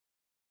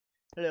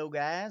Hello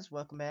guys,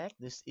 welcome back.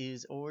 This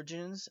is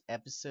Originz,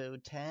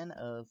 episode 10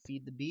 of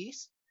Feed the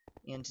Beast.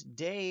 And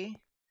today,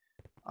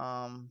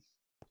 I'm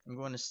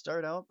going to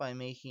start out by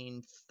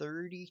making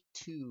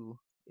 32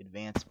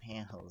 advanced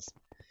panels.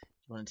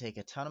 It's going to take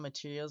a ton of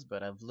materials,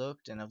 but I've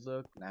looked and I've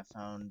looked and I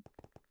found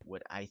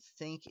what I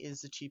think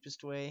is the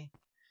cheapest way.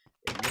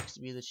 It looks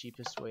to be the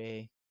cheapest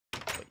way,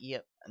 but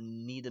yep, I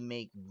need to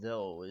make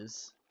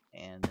those.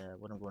 And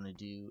what I'm going to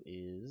do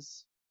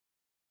is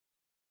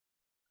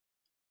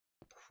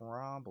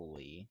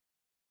probably...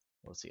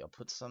 let's see, I'll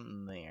put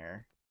something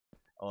there.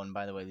 Oh, and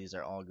by the way, these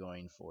are all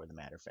going for the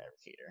matter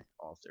fabricator,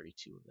 all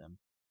 32 of them.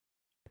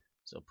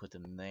 So put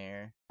them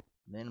there,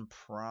 then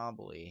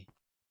probably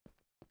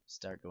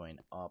start going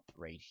up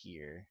right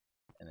here,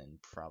 and then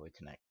probably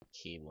connect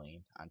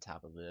cabling on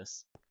top of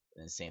this.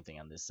 And then same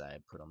thing on this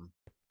side, put them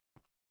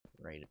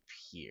right up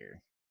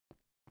here.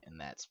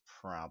 And that's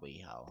probably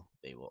how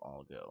they will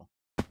all go.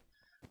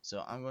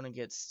 So I'm going to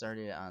get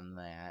started on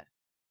that.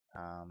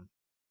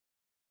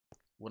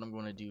 What I'm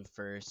going to do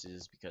first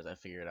is, because I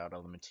figured out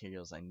all the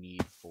materials I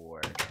need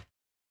for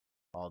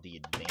all the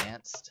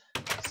advanced,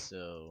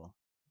 so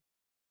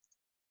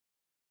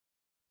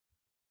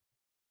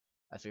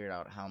I figured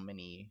out how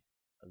many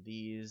of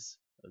these,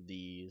 and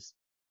these,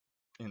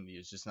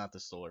 just not the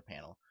solar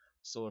panel.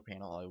 Solar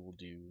panel I will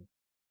do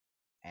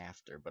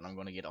after, but I'm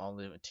going to get all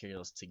the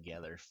materials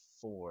together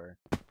for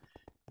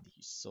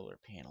these solar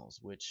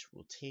panels, which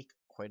will take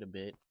quite a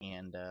bit.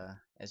 And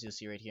as you'll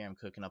see right here, I'm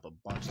cooking up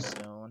a bunch of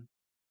stone.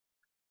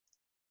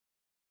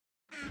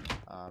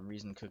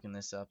 Reason cooking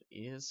this up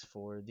is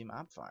for the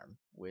mob farm,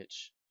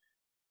 which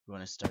we're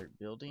going to start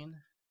building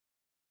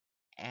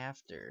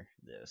after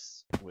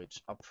this,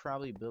 which I'll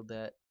probably build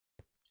that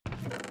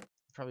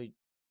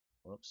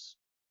whoops,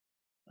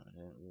 I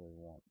didn't really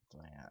want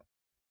that.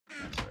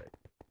 That's right.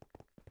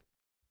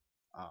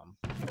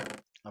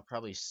 I'll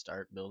probably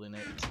start building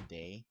it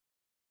today.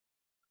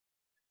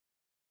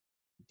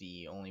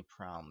 The only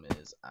problem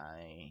is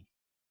I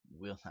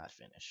will not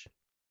finish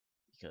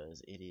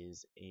because it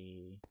is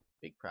a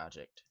big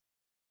project,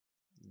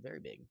 very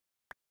big.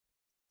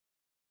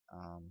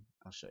 I'll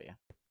show you.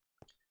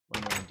 What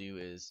I'm going to do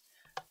is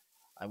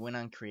I went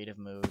on creative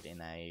mode and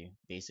I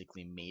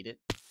basically made it.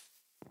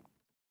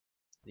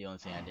 The only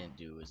thing I didn't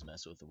do was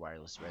mess with the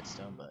wireless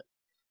redstone, but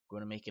I'm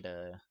going to make it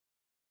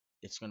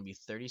it's going to be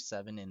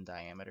 37 in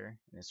diameter,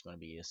 and it's going to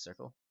be a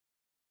circle.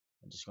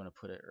 I'm just going to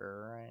put it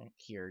right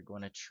here.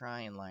 Going to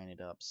try and line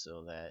it up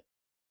so that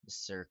the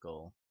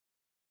circle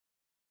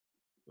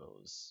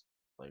goes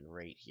like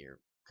right here,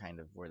 kind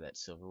of where that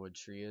silverwood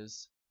tree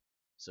is.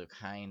 So it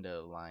kind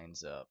of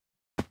lines up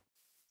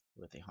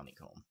with a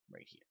honeycomb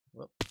right here.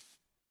 Whoop,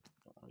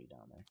 don't want to be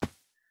down there.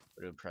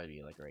 But it would probably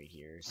be like right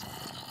here or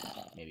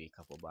something. Maybe a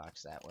couple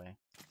blocks that way.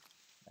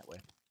 But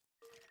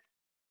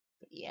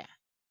yeah,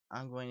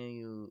 I'm going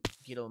to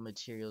get all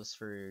materials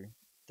for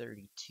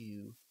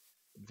 32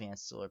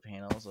 advanced solar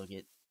panels. I'll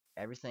get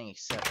everything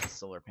except the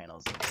solar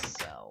panels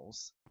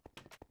themselves,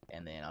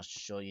 and then I'll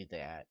show you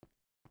that,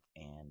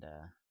 and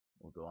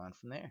we'll go on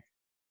from there.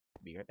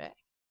 Be right back.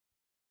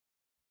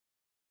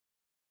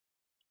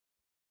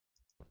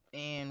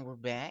 And we're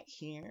back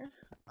here.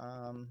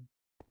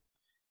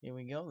 Here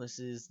we go. This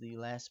is the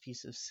last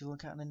piece of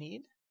silicon I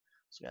need.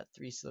 So we got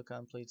 3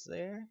 silicon plates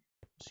there.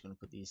 Just gonna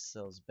put these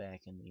cells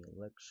back in the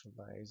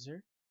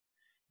electrolyzer,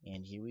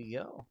 and here we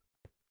go.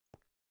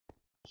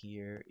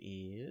 Here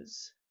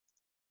is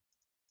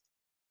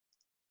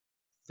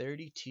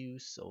 32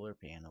 solar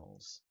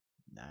panels.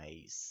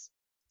 Nice.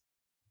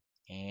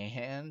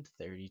 And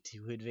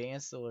 32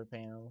 advanced solar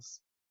panels.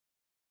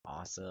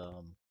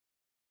 Awesome.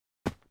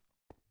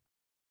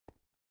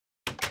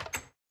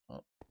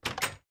 Oh,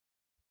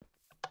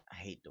 I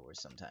hate doors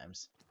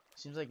sometimes.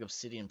 Seems like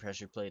obsidian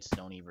pressure plates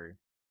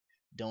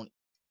don't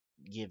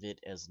give it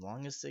as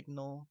long a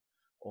signal,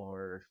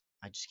 or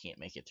I just can't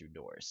make it through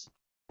doors.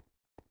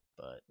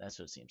 But that's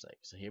what it seems like.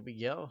 So here we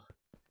go.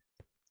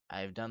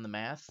 I've done the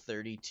math,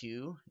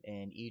 32,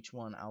 and each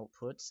one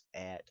outputs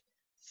at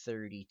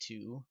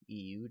 32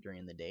 EU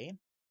during the day.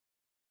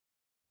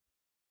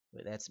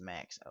 But that's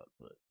max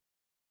output.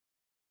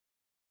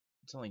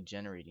 It's only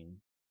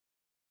generating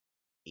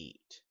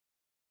 8.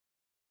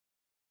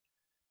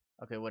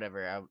 Okay,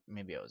 whatever.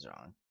 Maybe I was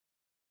wrong.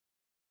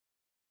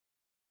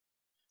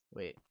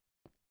 Wait.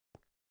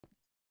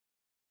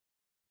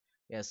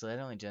 Yeah, so that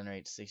only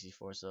generates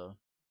 64, so...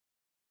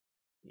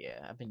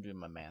 yeah, I've been doing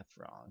my math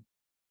wrong.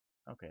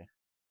 Okay.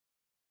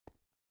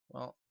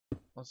 Well,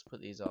 let's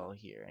put these all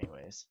here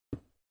anyways. I'm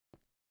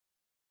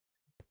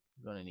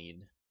gonna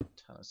need a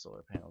ton of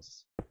solar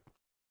panels.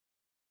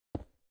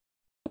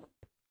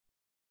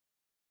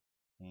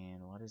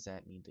 And what does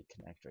that need to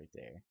connect right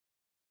there?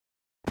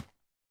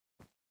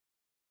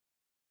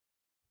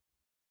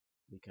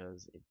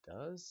 Because it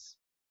does?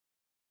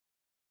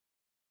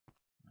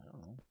 I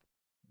don't know.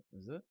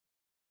 Is it?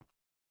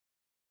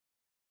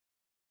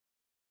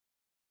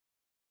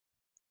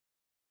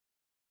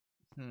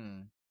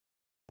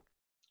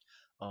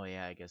 Oh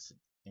yeah, I guess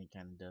it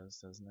kind of does,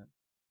 doesn't it?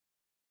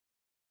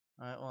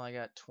 Alright, well I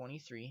got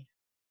 23.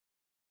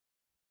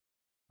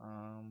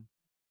 Bam.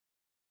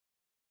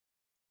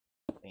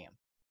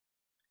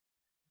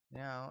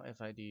 Now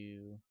if I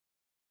do,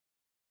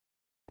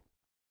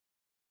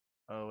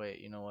 oh wait,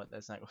 you know what?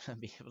 That's not going to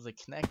be able to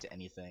connect to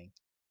anything.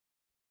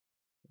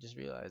 I just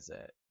realized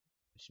that,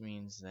 which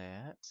means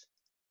that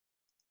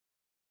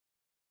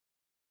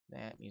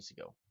that needs to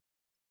go.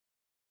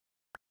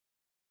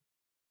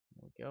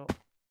 There we go.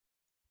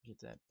 Get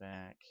that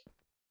back.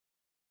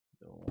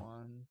 Go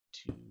 1,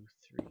 2,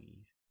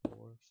 3,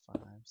 4,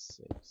 5,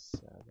 6,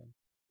 7,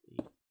 8,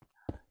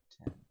 9,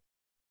 10.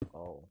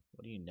 Oh,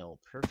 what do you know?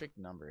 Perfect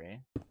number, eh?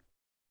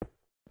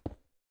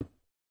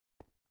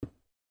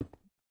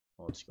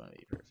 Well, it's going to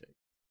be perfect.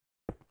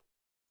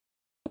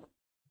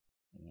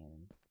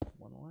 And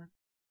one more.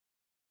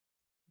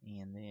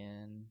 And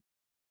then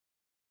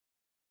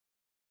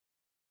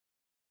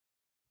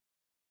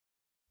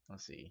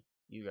let's see.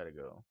 You gotta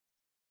go.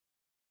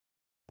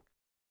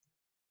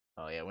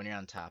 Oh yeah, when you're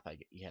on top,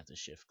 you have to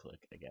shift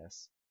click, I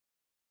guess.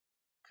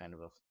 Kind of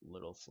a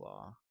little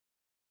flaw.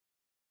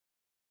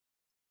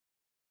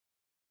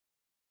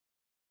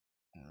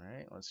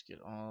 Alright, let's get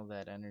all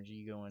that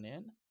energy going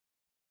in.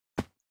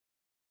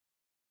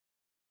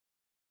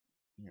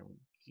 Here we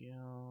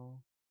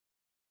go.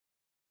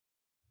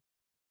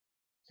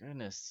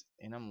 Goodness,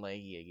 and I'm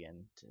laggy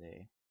again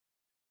today.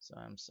 So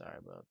I'm sorry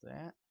about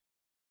that.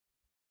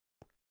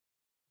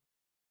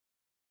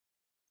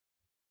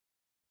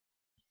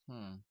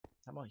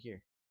 How about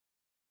here?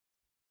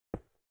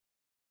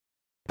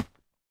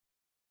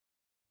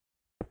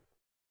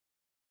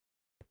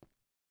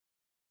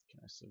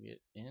 Can I still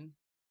get in?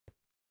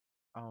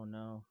 Oh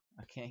no,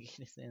 I can't get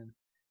it in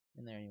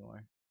there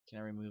anymore. Can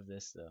I remove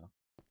this though?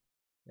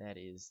 That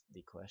is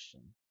the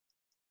question.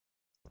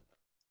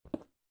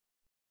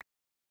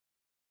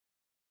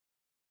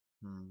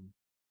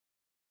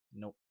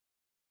 Nope.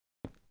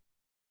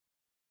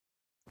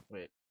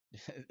 Wait.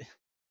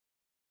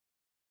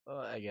 Well,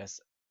 I guess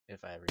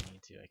if I ever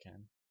need to, I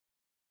can.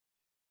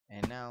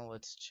 And now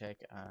let's check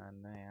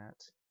on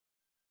that.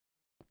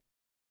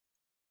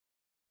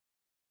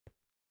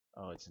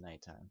 Oh, it's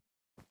nighttime.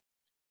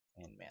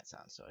 And Matt's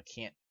on, so I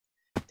can't.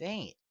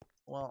 Dang it.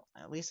 Well,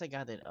 at least I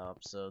got it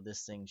up, so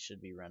this thing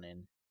should be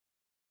running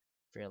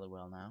fairly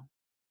well now.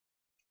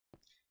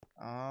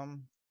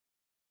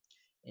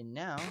 And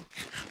now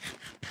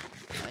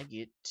I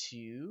get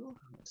to,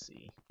 let's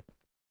see.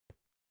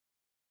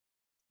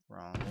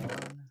 Wrong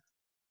one.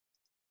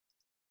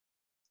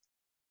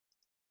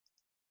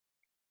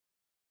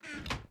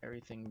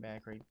 Everything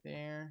back right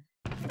there.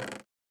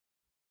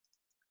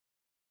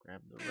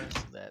 Grab the rest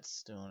of that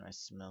stone I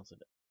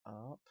smelted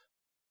up.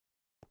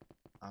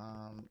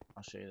 I'll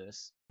show you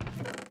this.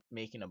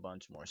 Making a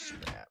bunch more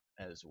scrap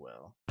as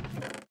well.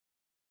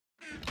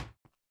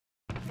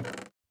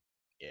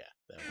 Yeah,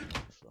 that went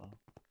with the flow.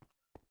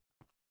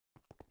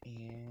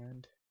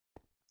 And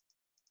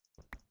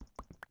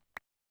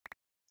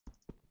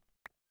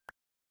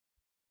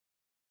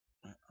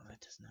oh,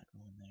 that does not go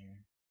in there.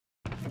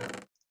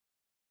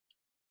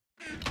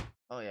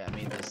 Oh yeah, I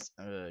made this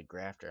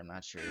grafter. I'm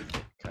not sure if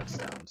it cuts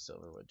down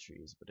silverwood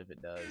trees, but if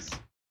it does,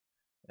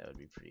 that would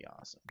be pretty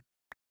awesome.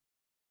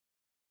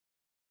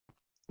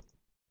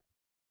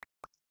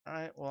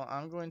 Alright, well,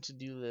 I'm going to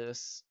do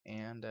this,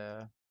 and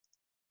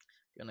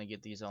gonna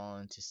get these all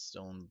into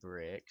stone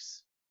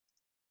bricks.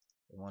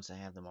 And once I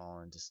have them all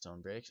into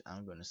stone bricks,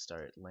 I'm going to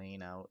start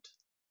laying out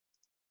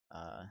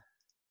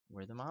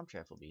where the mob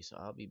trap will be. So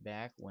I'll be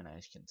back when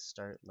I can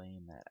start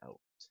laying that out.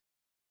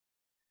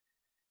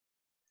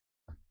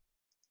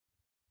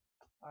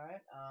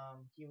 Alright,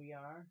 here we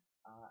are.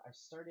 I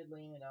started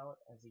laying it out,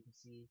 as you can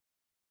see.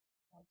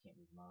 I can't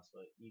move the mouse,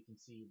 but you can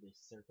see the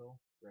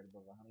circle right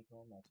above the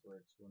honeycomb. That's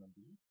where it's going to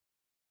be.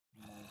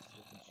 Nice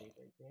looking shape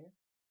right there.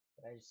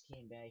 But I just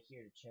came back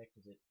here to check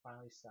because it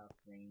finally stopped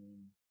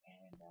raining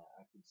and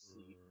I could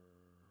sleep.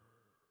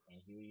 And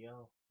here we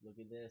go.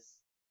 Look at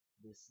this.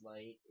 This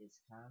light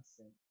is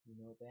constant. You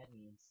know what that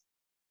means?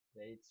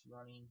 That it's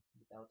running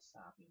without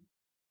stopping.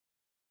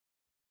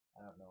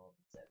 I don't know if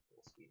it's at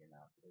full speed or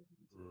not, but there's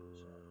a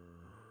check.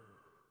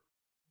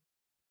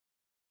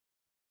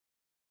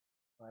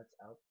 Well, it's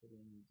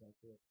outputting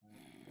exactly what time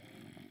it's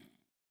going.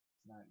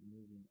 It's not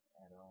moving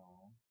at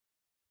all.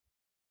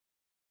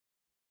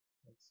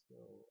 Let's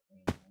go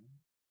and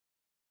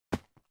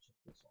check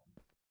this one.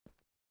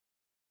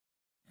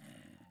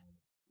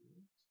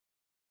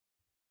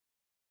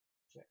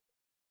 Check.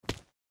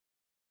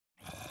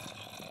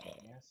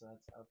 Yeah, so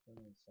that's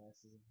outputting as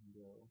fast as it can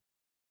go.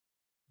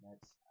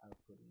 That's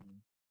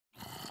outputting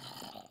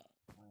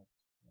 520.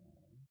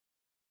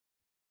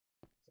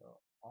 So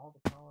all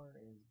the power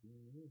is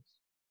being used.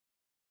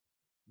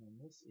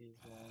 And this is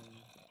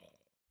going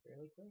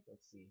fairly quick.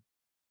 Let's see.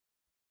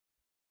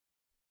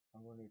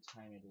 I'm going to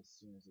time it as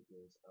soon as it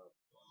goes up.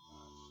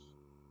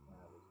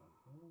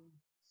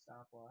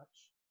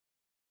 Stopwatch.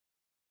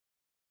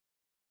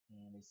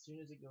 And as soon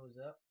as it goes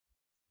up,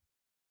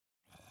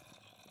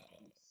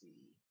 let's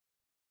see.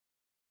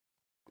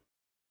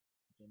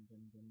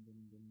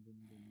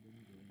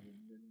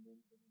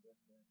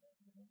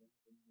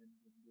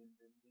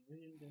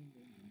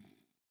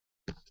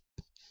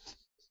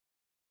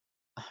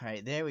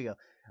 Alright, there we go.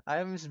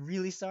 I'm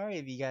really sorry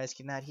if you guys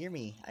cannot hear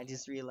me. I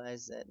just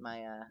realized that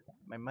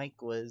my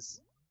mic was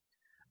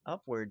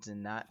upwards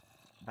and not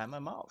by my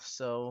mouth.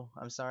 So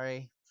I'm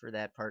sorry for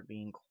that part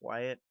being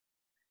quiet,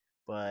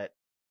 but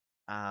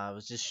I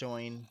was just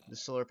showing the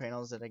solar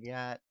panels that I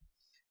got,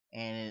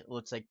 and it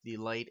looks like the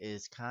light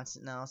is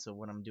constant now. So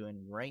what I'm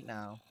doing right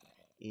now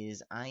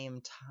is I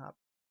am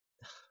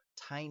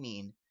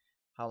timing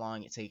how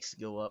long it takes to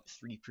go up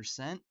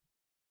 3%,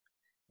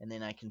 and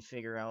then I can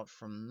figure out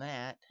from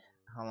that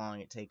how long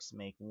it takes to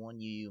make 1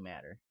 UU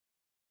matter.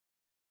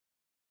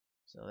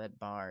 So that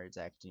bar is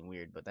acting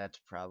weird, but that's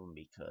a problem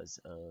because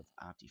of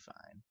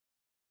Optifine.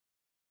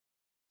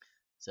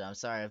 So I'm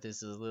sorry if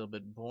this is a little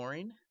bit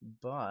boring,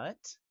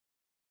 but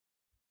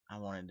I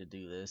wanted to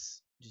do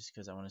this just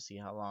because I want to see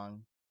how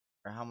long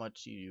or how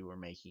much UU we're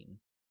making.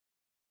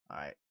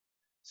 Alright,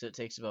 so it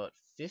takes about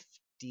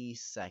 50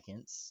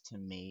 seconds to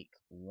make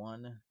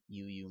 1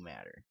 UU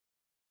matter,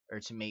 or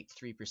to make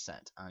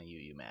 3% on a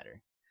UU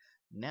matter.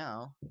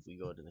 Now, if we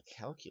go to the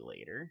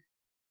calculator,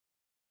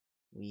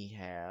 we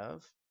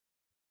have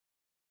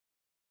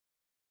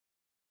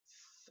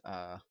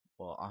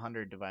well,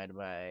 100 divided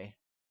by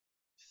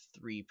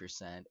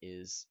 3%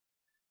 is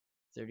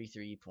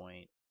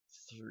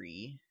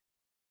 33.3.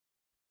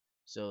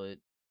 So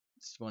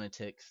it's going to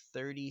take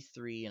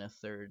 33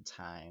 1/3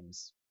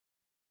 times.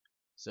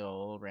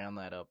 So we'll round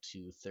that up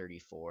to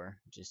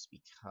 34 just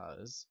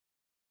because.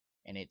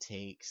 And it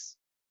takes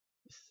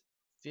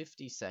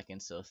 50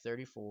 seconds, so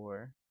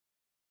 34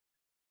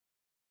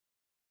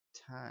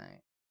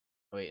 times.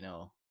 Wait,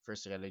 no.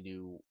 First I gotta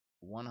do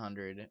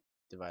 100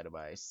 divided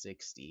by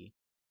 60,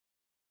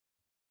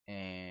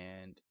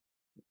 and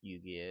you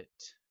get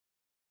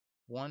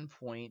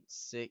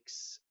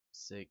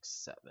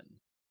 1.667.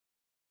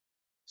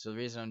 So the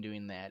reason I'm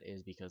doing that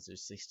is because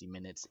there's 60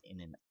 minutes in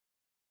an,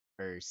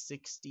 or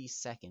 60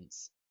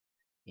 seconds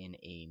in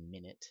a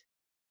minute.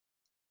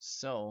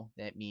 So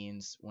that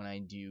means when I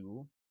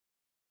do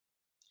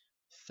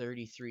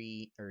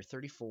 33 or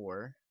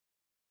 34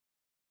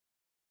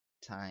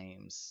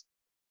 times,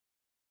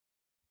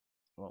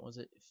 what was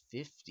it,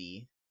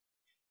 50,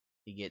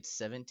 you get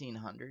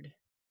 1700.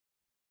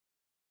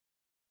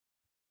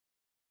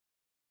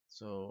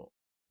 So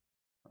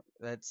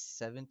that's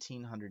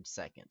 1700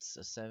 seconds. So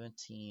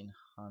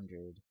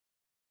 1700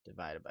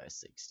 divided by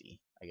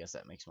 60. I guess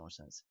that makes more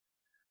sense.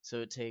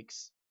 So it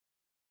takes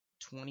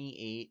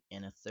 28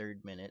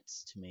 1/3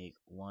 minutes to make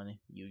 1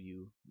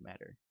 UU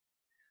matter.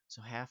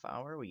 So half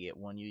hour, we get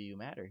 1 UU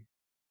matter.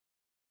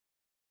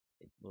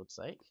 It looks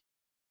like.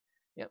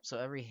 Yep, so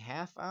every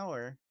half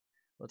hour,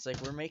 looks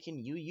like we're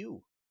making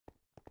UU.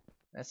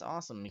 That's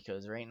awesome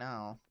because right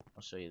now,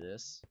 I'll show you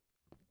this.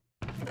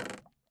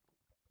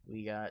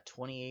 We got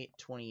 28,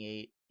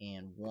 28,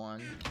 and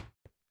 1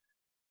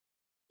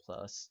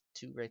 plus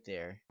 2 right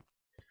there.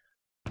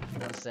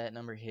 Once that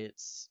number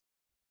hits,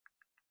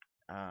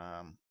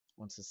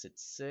 once this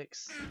hits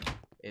 6,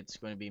 it's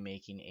going to be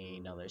making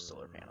another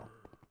solar panel.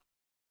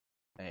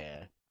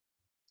 A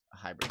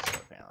hybrid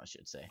solar panel, I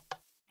should say.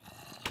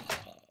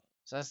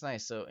 So that's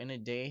nice. So in a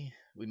day,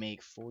 we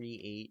make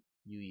 48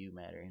 UU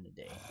matter in a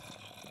day.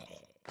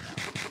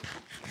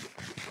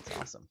 That's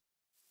awesome.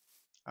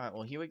 Alright,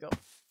 well here we go.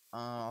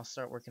 I'll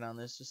start working on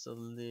this just a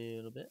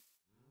little bit.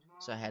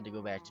 So I had to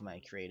go back to my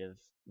creative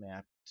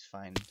map to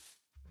find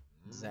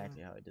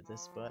exactly how I did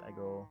this, but I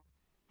go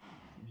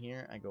from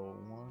here, I go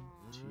 1,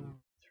 2,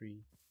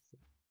 3,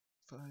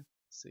 4, 5,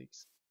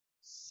 6,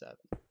 7.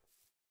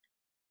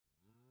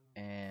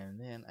 And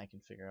then I can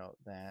figure out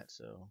that,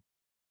 so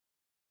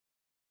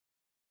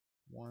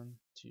 1,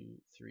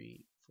 2,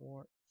 3,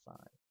 4,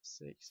 5,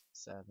 6,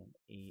 7,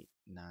 8,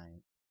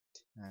 9,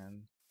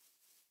 10,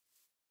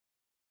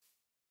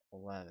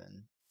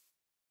 11.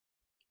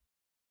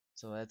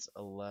 So that's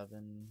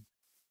 11.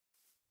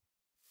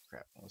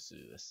 Crap, let's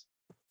do this.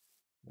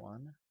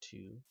 1,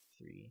 2,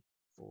 3,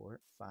 4,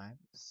 5,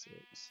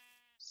 6,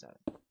 7.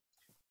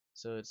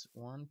 So it's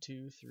 1,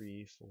 2,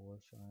 3, 4,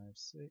 5,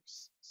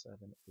 6,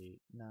 7,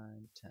 8,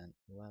 9, 10,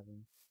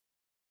 11,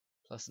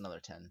 plus another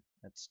 10.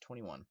 That's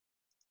 21.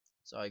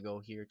 So I go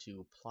here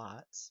to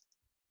plots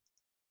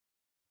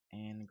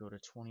and go to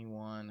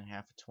 21.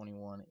 Half of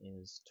 21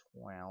 is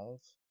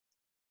 12.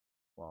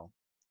 Well,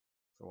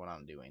 for what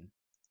I'm doing.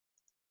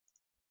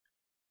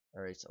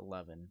 Or it's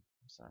 11.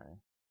 Sorry.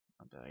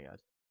 I'm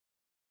bad.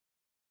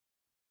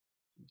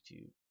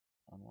 2,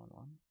 1, 1,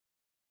 1.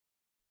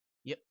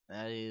 Yep,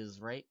 that is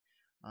right.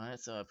 Alright,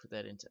 so I put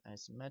that into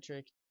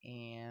isometric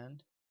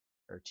and,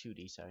 or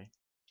 2D, sorry.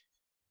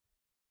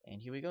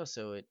 And here we go.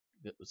 So it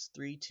was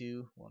 3,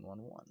 2, 1,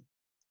 1, 1.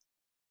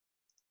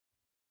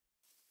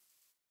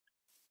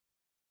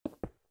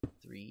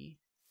 3,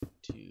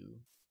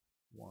 2,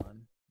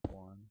 1,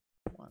 1,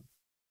 1.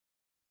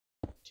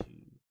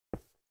 2,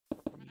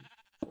 3,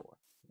 4.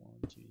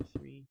 1, 2,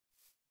 3.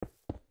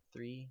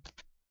 3,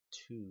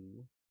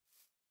 2,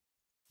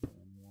 1,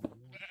 1, 1.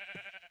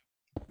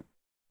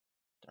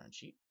 Darn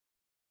sheet.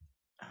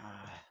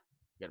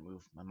 Gotta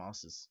move. My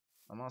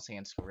mouse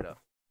hand screwed up.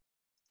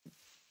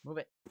 Move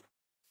it.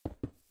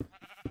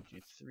 2,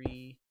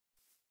 3,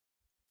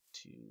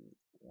 2,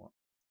 1,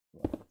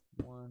 1,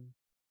 1,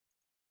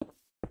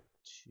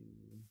 2,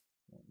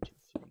 1, 2,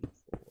 3,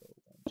 4,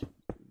 1, 2,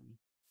 3,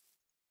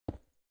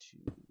 2,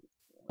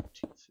 1,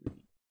 2, 3,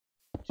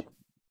 2,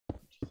 1,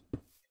 2, 3.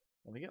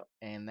 There we go.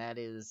 And that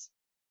is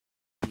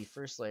the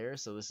first layer.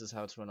 So this is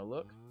how it's going to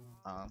look.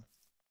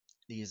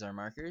 These are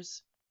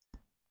markers.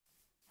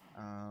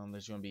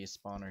 There's going to be a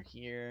spawner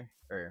here,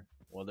 or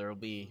well, there will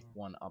be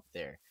one up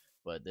there,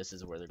 but this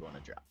is where they're going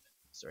to drop.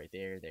 So right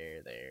there,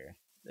 there.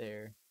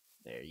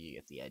 You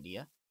get the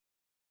idea.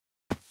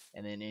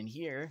 And then in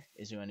here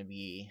is going to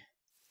be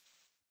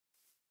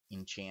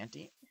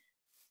enchanting,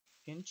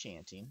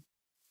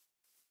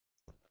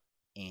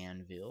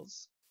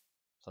 anvils,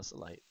 plus a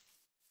light,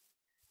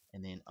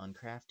 and then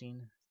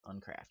uncrafting.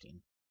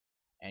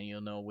 And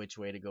you'll know which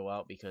way to go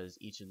out because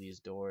each of these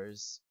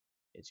doors,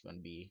 it's going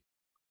to be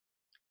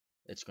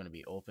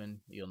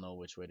open. You'll know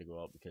which way to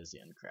go out because the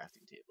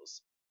uncrafting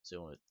tables.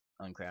 So with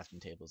uncrafting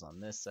tables on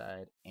this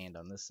side and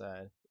on this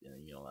side,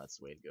 you know that's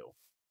the way to go.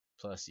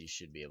 Plus you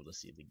should be able to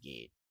see the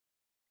gate.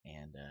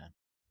 And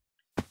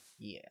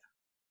yeah,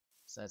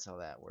 so that's how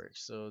that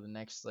works. So the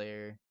next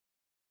layer,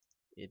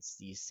 it's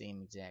the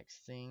same exact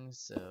thing,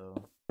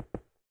 so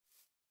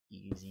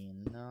easy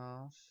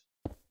enough.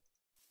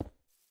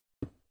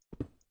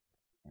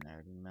 And I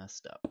already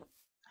messed up.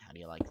 How do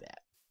you like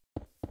that?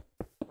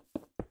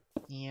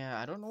 Yeah,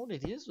 I don't know what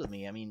it is with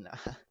me. I mean,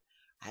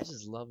 I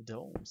just love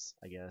domes,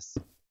 I guess.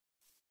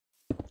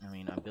 I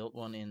mean, I built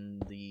one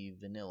in the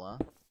vanilla,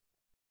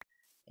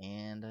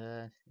 and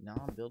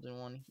now I'm building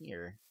one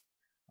here.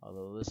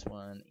 Although this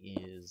one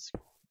is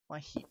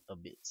quite a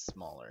bit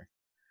smaller,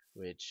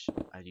 which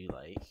I do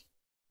like,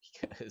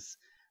 because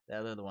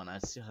that other one, I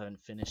still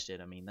haven't finished it.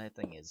 I mean, that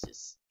thing is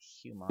just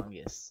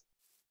humongous.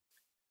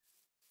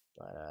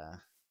 But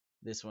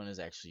this one is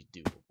actually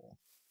doable.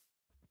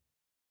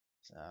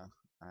 So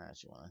I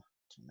actually want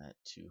to turn that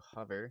to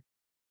hover.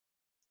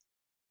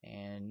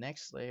 And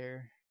next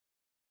layer,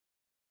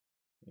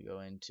 we go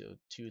into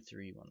 2,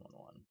 3, 1, 1,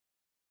 1.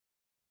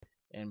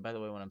 And by the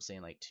way, when I'm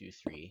saying like 2,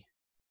 3,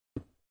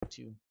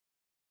 2,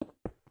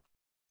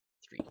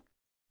 3,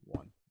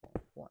 1,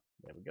 1, 1.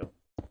 There we go.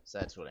 So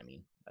that's what I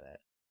mean by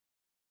that.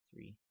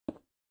 3,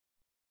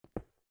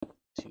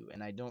 2,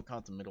 and I don't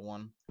count the middle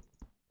one.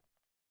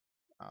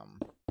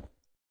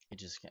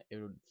 It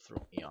would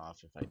throw me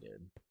off if I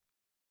did.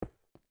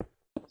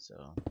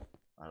 So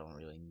I don't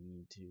really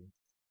need to.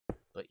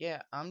 But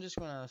yeah, I'm just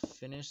gonna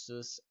finish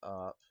this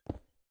up.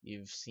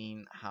 You've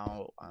seen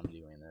how I'm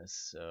doing this,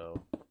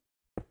 so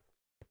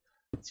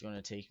it's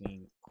gonna take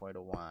me quite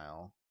a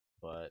while.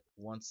 But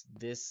once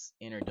this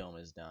inner dome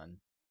is done,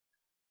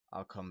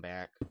 I'll come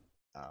back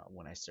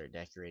when I start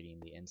decorating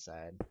the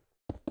inside,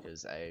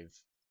 because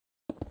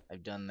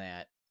I've done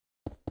that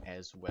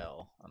as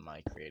well on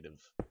my creative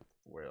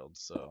world,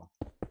 so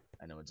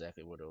I know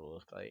exactly what it will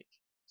look like.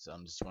 So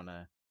I'm just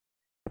gonna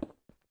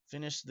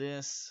finish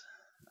this.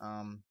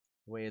 The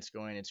way it's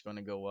going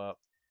to go up.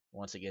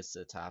 Once it gets to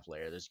the top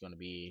layer, there's going to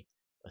be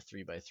a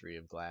 3x3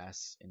 of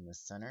glass in the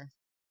center,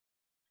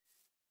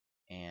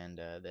 and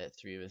that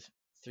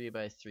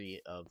 3x3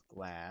 of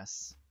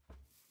glass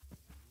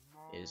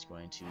is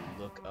going to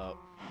look up.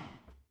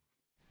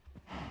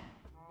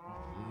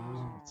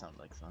 It sounded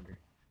like thunder.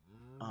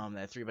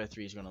 That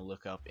 3x3 is going to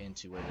look up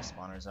into where the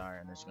spawners are,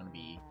 and there's going to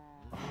be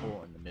a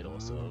hole in the middle,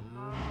 so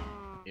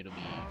it'll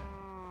be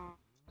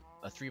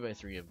a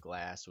 3x3 of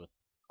glass with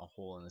a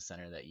hole in the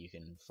center that you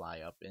can fly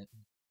up in,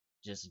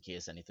 just in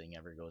case anything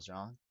ever goes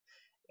wrong.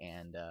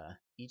 And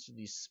each of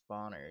these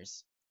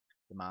spawners,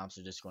 the mobs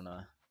are just going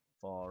to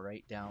fall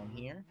right down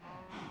here.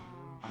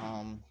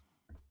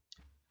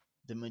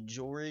 The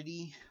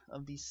majority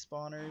of these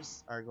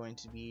spawners are going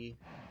to be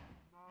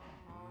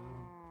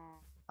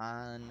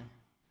on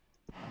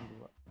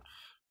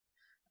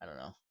I don't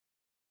know,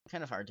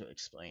 kind of hard to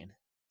explain.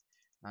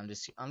 I'm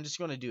just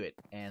gonna do it,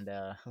 and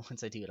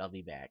once I do it, I'll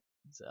be back.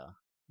 So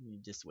you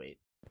just wait.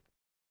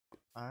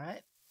 All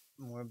right,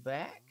 we're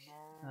back.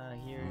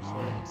 Here's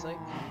what it looks like.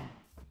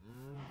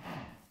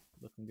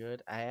 Looking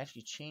good. I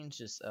actually changed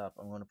this up.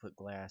 I'm gonna put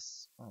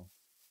glass. Oh,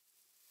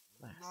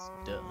 glass.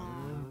 Duh.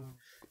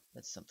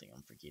 That's something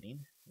I'm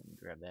forgetting. Let me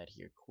grab that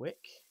here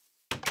quick.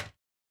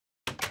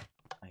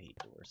 I hate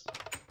doors.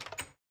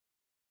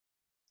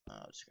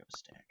 I'll just grab a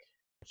stack.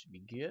 Should be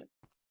good.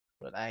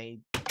 But I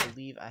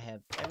believe I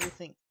have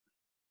everything.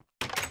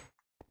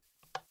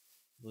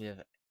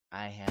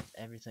 I have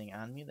everything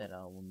on me that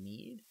I will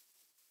need.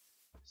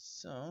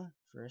 So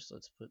first,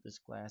 let's put this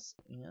glass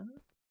in.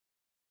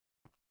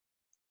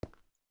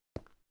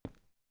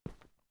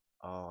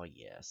 Oh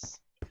yes,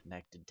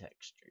 connected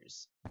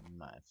textures,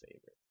 my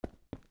favorite.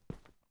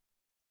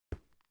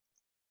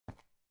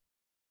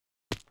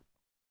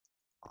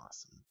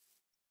 Awesome.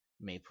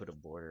 May put a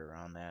border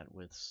around that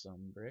with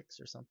some bricks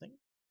or something.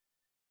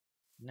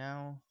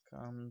 Now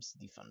comes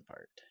the fun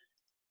part.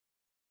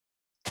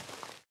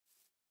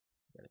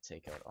 Gotta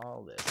take out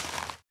all this.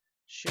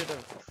 Should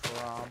have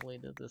probably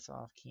did this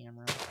off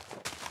camera.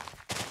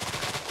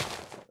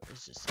 But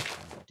it's just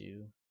something to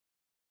do.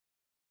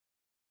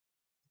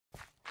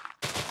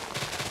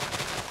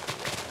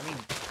 I mean,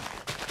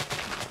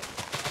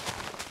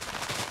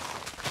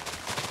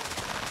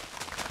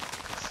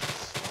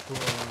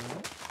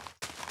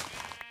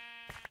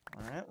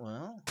 alright,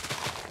 well,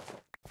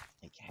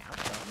 I can have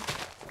fun.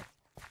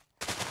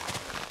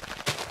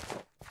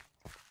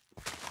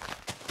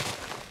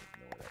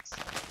 Ignore that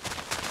sound.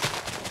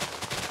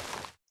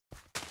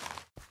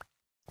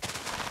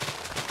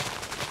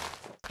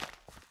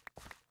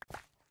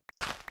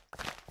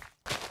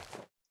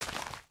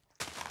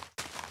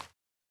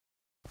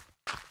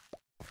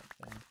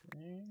 Back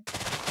there.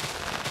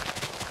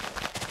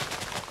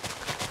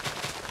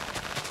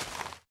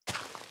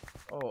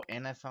 Oh,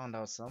 and I found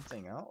out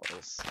something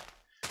else.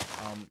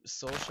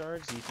 Soul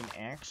shards, you can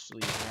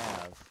actually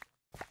have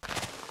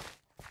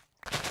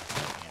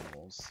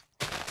animals.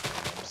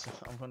 So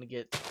I'm gonna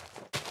get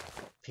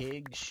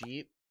pig,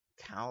 sheep,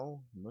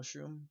 cow,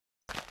 mushroom,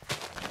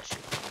 and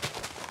chicken,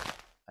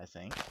 I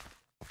think.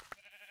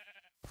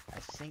 I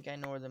think I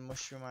know where the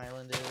mushroom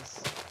island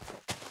is.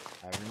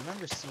 I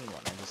remember seeing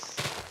one,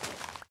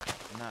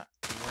 I'm not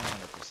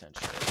 100%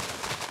 sure.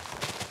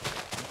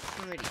 I'm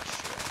pretty sure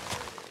I know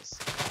where it is.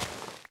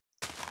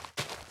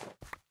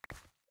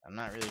 I'm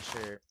not really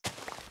sure.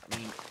 I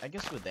mean, I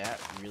guess with that,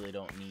 you really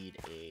don't need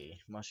a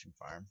mushroom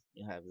farm.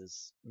 You'll have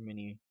as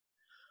many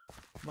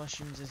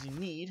mushrooms as you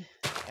need,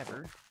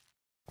 ever.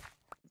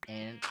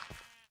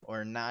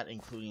 Or not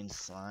including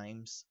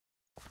slimes,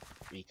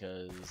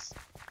 because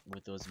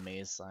with those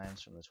maze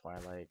slimes from the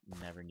Twilight, you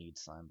never need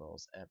slime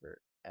balls, ever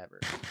again.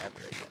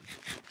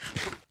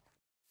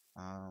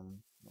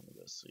 Let me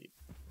go sleep.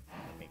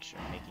 Make sure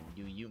I'm making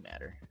do you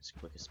matter as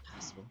quick as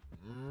possible.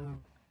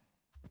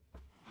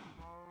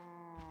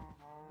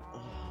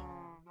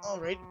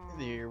 Alright,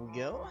 there we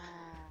go.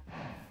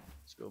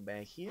 Let's go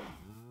back here.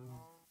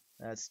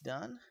 That's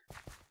done.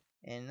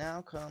 And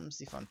now comes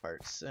the fun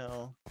part.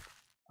 So,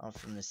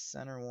 from the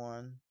center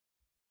one,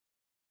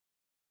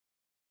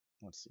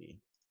 let's see.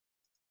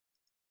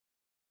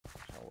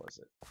 How was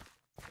it?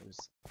 It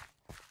was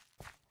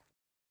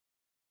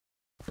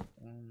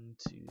 1,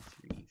 2,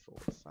 3, 4,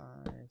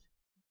 5.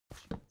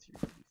 2,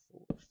 3,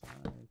 4,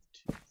 5.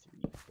 2,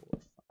 3,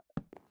 4,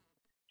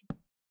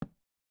 5.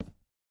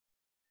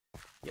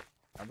 Yep,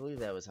 I believe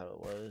that was how it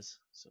was.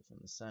 So from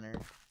the center.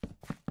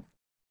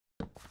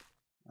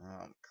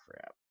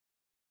 Crap.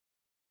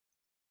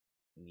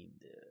 Need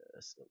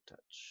the silk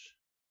touch.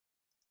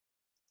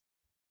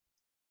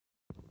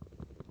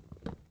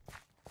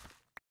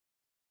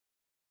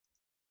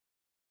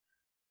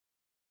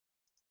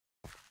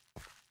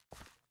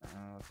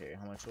 Okay,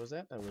 how much was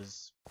that? That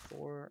was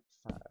 4,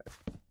 5.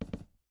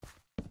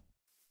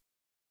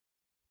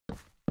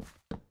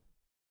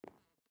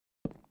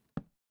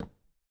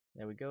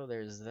 There we go,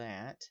 there's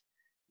that.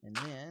 And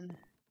then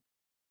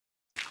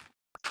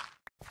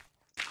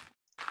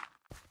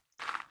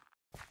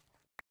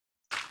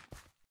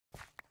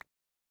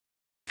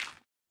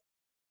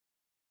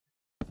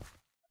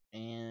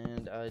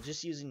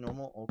just using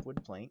normal oak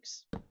wood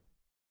planks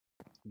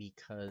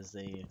because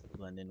they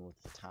blend in with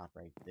the top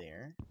right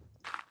there.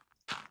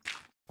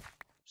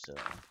 So,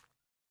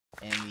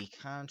 and the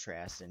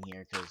contrast in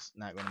here, because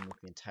not going to make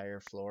the entire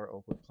floor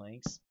oak wood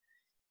planks,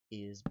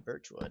 is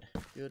birchwood.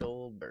 Good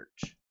old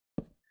birch.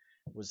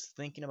 Was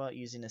thinking about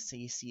using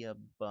acacia,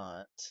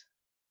 but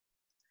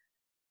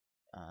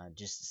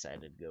just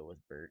decided to go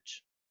with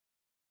birch.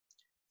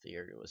 The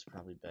area was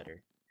probably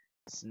better.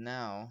 So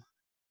now,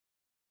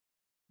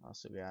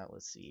 also got,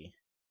 let's see,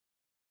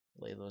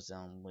 lay those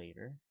down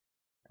later.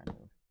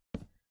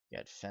 You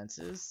got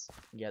fences.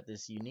 You got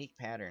this unique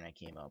pattern I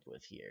came up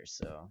with here.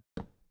 So,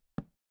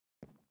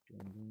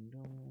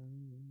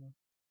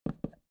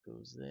 that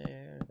goes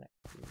there. That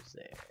goes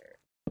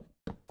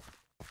there.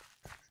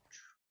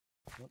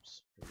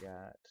 Whoops,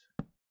 forgot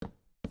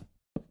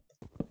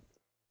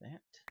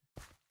that.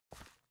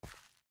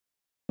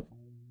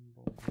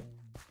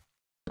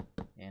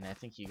 And I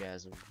think you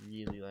guys will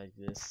really like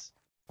this.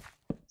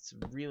 It's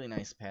a really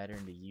nice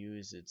pattern to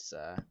use. It's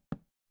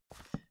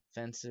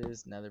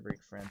fences, nether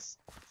brick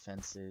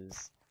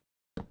fences,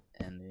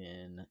 and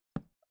then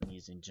I'm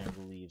using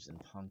jungle leaves and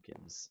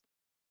pumpkins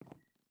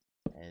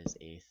as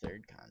a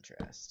third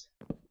contrast.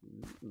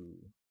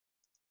 Ooh.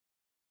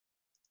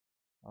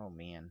 Oh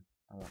man,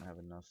 I won't have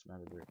enough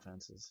nether brick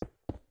fences.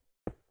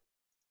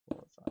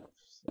 4, 5,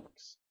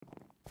 6.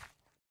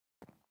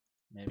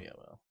 Maybe I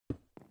will.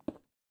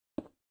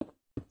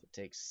 If it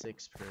takes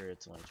 6 per,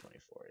 it's only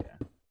 24, yeah.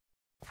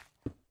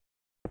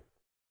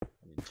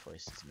 I did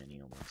twice as many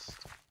almost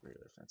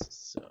regular fences,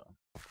 so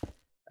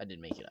I did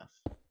make enough.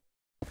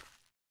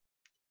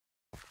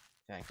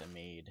 In fact, I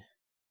made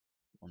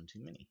 1 too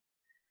many.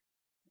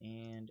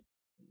 And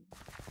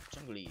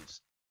jungle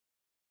leaves.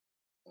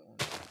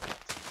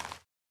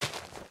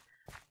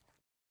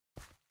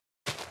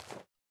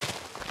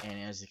 And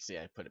as you can see,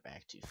 I put it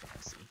back too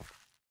fancy.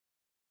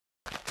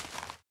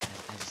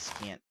 I just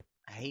can't.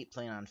 I hate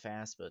playing on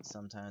fast, but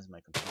sometimes my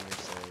computer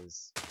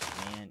says,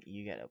 man,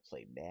 you gotta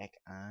play back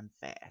on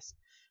fast.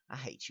 I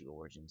hate you,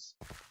 Originz.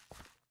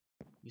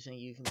 You think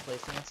you can play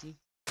fancy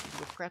with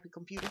your crappy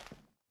computer?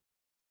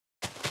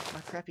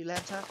 My crappy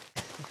laptop?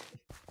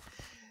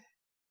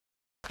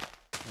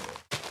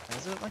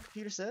 That's what my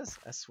computer says.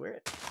 I swear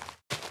it.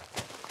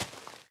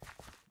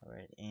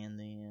 Alright, and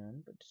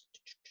then...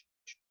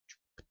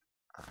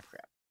 Ah,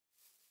 crap.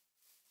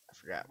 I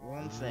forgot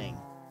one thing.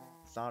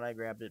 Thought I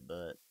grabbed it,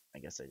 but I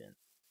guess I didn't.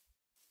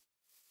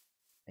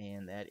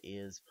 And that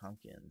is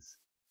pumpkins.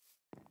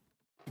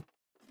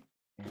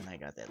 And I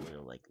got that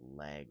little, like,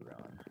 lag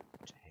run,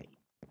 which I hate.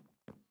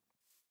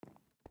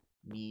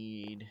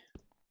 Need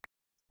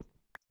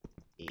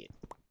 8.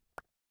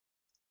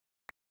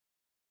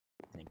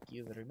 Thank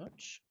you very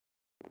much.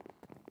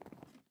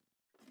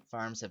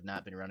 Farms have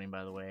not been running,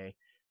 by the way.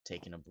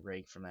 Taking a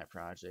break from that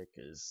project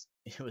because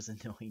it was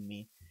annoying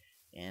me.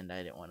 And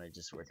I didn't want to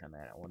just work on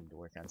that. I wanted to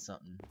work on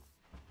something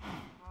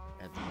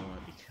at the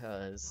moment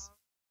because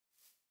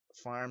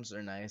farms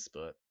are nice,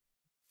 but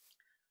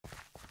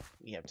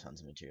we have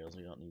tons of materials.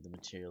 We don't need the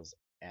materials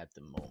at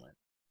the moment.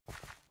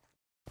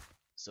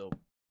 So,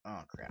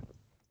 oh crap.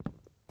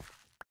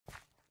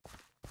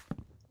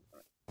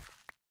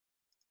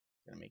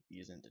 Gonna make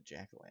these into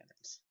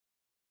jack-o'-lanterns.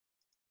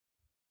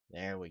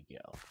 There we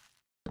go.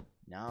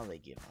 Now they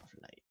give off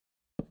light.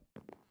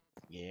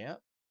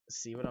 Yep.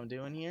 See what I'm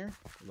doing here?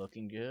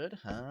 Looking good,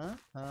 huh?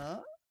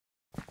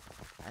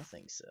 I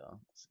think so.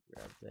 Let's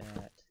grab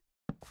that.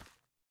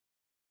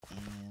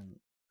 And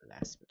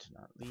last but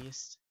not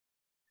least,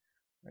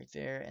 right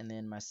there, and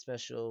then my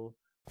special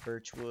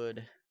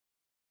birchwood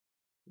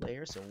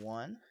layer. So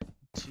 1,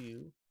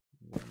 2,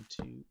 1,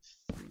 2,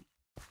 3.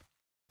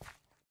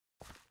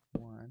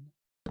 1,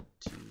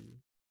 2,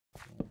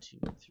 1, 2,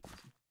 3.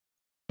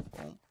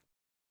 Boom.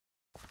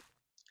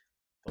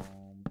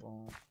 Boom,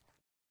 boom.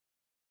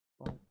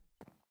 Boom.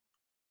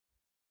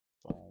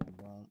 Boom,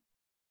 boom.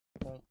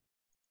 Boom.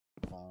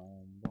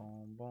 Boom,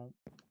 boom, boom.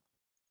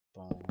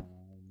 Boom,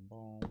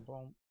 boom,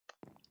 boom.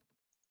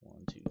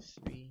 1, 2,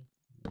 3.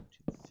 1,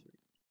 2,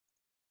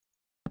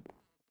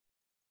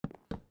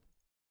 3.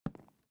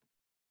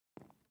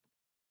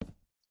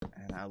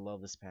 And I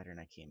love this pattern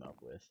I came up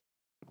with.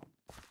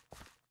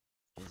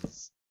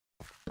 It's,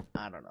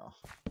 I don't know.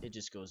 It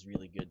just goes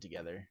really good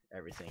together,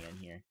 everything in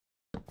here.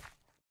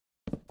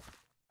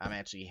 I'm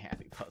actually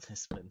happy about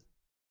this one.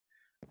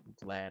 I'm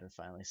glad I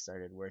finally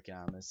started working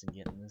on this and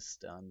getting this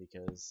done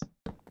because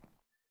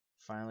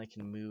finally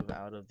can move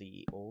out of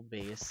the old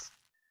base.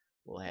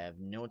 We'll have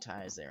no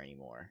ties there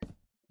anymore.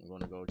 I'm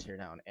going to go tear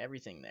down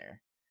everything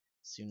there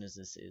as soon as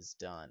this is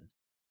done.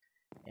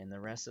 And the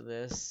rest of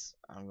this,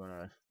 I'm going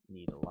to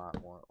need a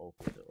lot more oak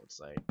wood, it looks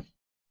like,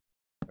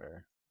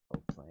 or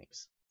oak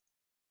planks.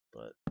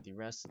 But the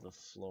rest of the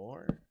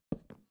floor,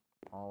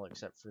 all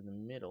except for the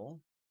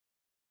middle,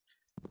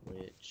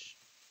 which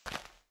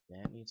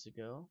that needs to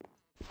go.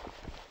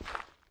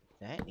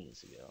 That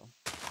needs to go.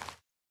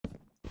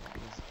 That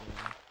needs to go.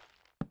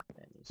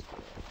 That needs to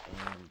go.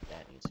 And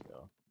that needs to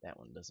go. That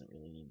one doesn't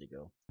really need to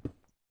go.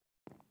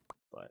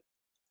 But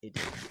it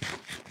did.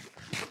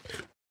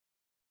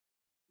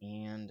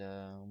 And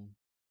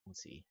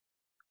let's see.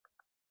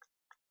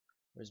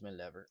 Where's my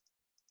lever?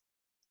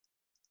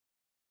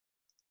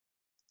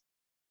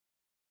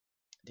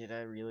 Did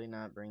I really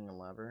not bring the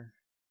lever?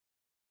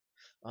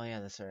 Oh yeah,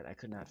 that's right. I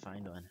could not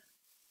find one.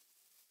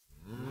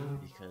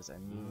 Because I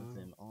moved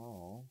them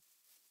all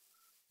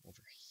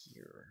over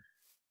here.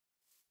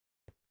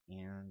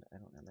 And I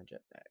don't have my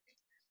jetpack.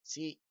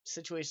 See,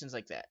 situations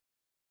like that.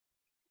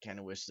 Kind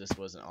of wish this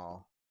wasn't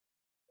all.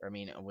 Or, I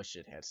mean, I wish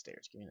it had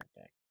stairs. Give me that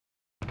back.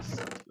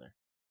 Circular.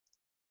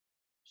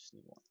 Just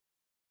need one.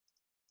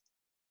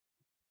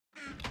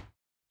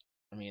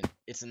 I mean,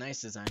 it's a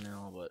nice design and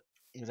all, but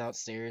without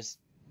stairs,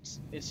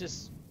 it's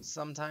just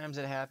sometimes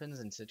it happens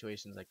in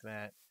situations like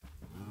that.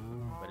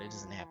 But it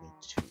doesn't happen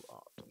too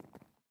often.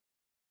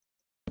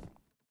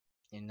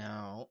 And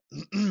now,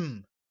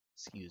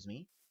 excuse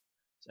me.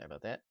 Sorry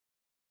about that.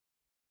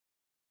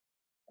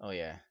 Oh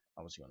yeah,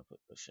 I was going to put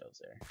those shelves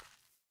there.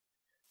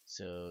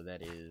 So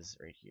that is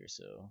right here.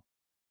 So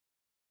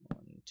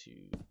 1,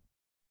 2,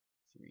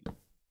 3.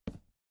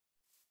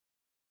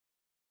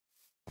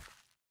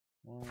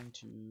 1,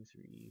 2,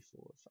 3,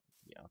 4, 5.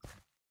 Yeah, okay.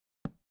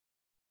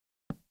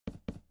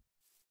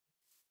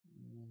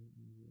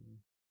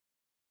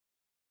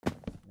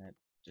 That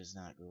does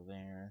not go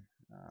there.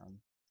 I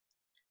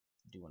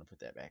do want to put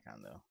that back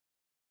on though.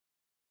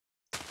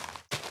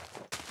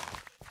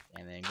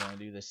 And then going to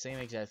do the same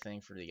exact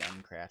thing for the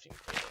uncrafting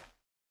table.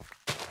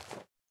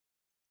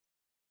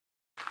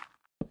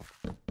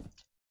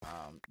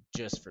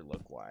 Just for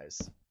look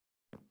wise,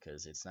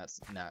 because it's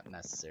not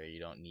necessary. You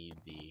don't need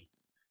the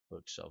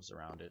bookshelves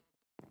around it.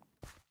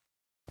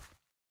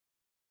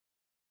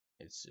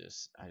 It's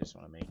just I just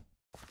want to make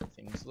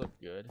things look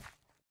good.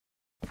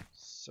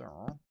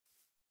 So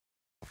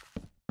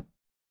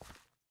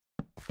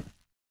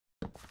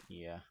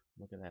yeah,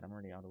 look at that. I'm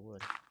already out of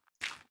wood.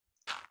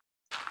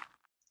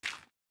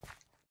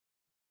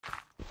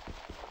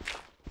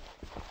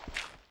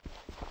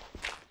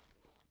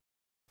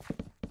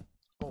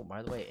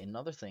 by the way,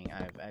 another thing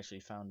I've actually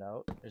found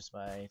out just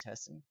by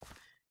testing,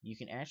 you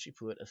can actually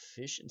put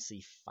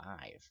efficiency 5.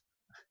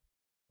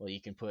 Well,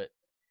 you can put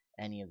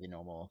any of the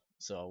normal.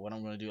 So what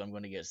I'm going to do, I'm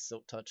going to get a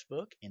silk touch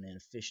book and an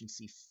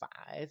efficiency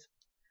 5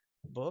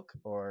 book,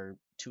 or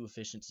 2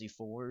 efficiency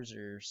 4s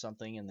or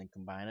something, and then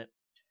combine it.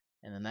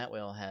 And then that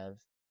way I'll have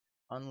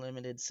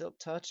unlimited silk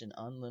touch and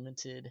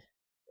unlimited,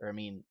 or I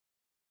mean,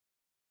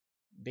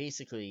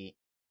 basically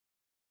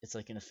it's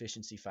like an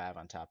efficiency 5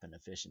 on top of an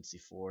efficiency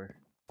 4.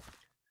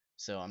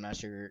 So I'm not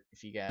sure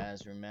if you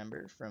guys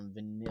remember from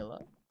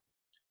vanilla,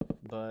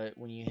 but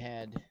when you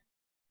had,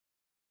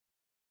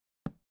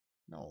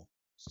 no,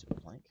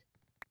 stupid blank,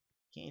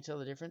 can't you tell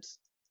the difference?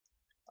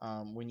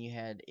 When you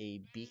had a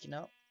beacon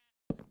up,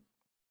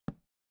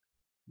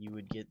 you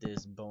would get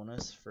this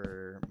bonus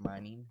for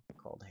mining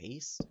called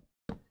haste,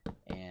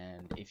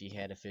 and if you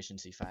had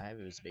efficiency 5,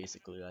 it was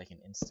basically like an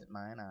instant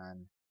mine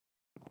on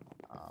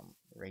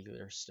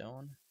regular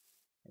stone,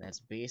 and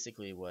that's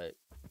basically what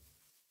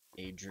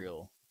a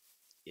drill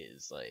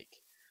is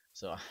like.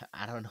 So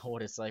I don't know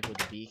what it's like with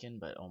the beacon,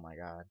 but oh my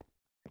god,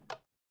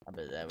 I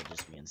bet that would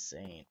just be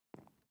insane.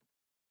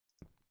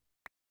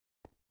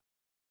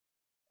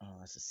 Oh,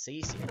 that's a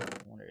satiate.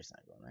 I wonder it's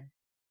not going there.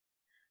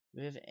 Do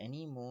we have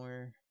any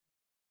more?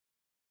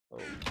 Oh,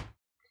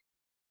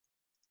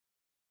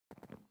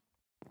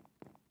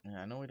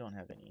 yeah, I know we don't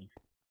have any.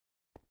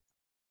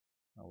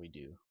 Oh, we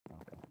do.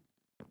 Okay,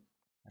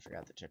 I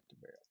forgot to check the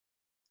barrel.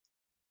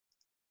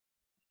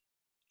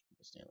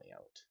 It's nearly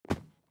out.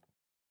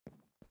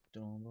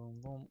 Dum dum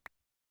dum.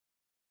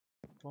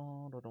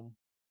 Dum dum dum.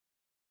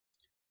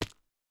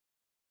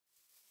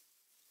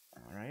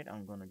 Alright,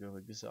 I'm gonna go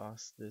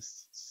exhaust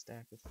this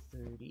stack of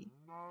 30.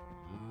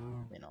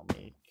 Then I'll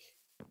make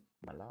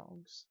my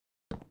logs.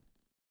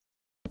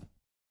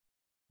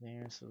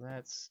 There, so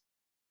that's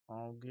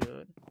all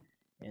good.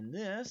 And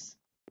this,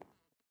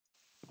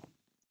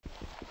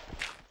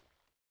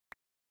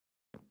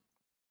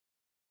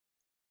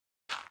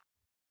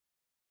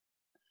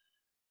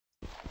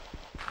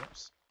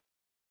 oops.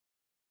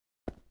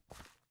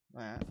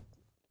 I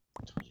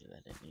told you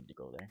that didn't need to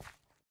go there.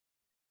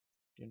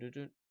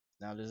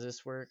 Now, does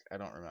this work? I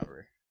don't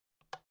remember.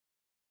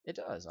 It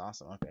does.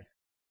 Awesome. Okay.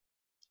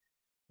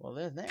 Well,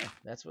 then there.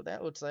 That's what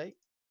that looks like.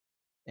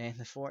 And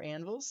the 4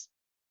 anvils.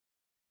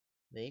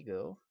 They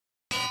go.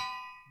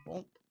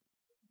 Boom.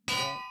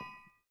 Boom.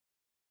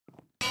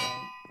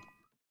 Boom.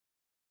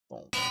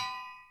 Boom.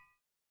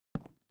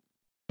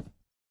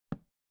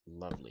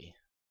 Lovely.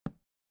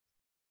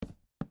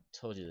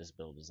 Told you this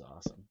build is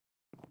awesome.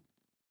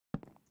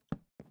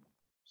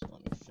 So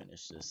let me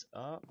finish this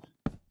up.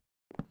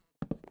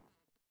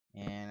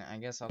 And I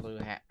guess I'll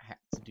have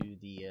to do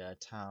the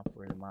top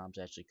where the mobs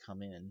actually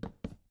come in.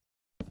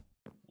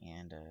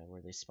 And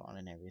where they spawn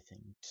and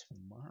everything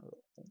tomorrow.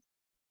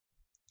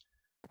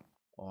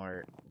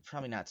 Or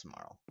probably not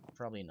tomorrow.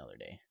 Probably another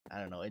day. I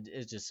don't know.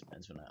 It just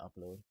depends when I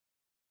upload.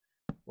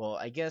 Well,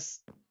 I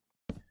guess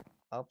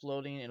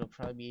uploading, it'll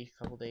probably be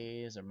a couple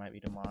days, or might be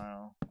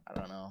tomorrow. I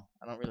don't know.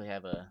 I don't really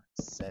have a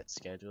set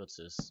schedule. It's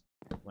just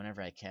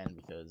whenever I can,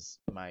 because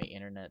my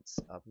internet's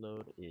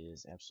upload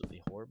is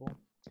absolutely horrible.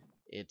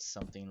 It's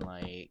something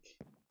like,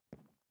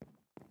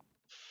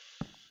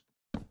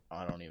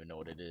 I don't even know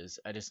what it is.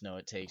 I just know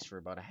it takes for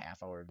about a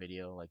half-hour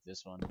video like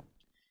this one.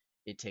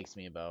 It takes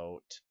me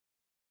about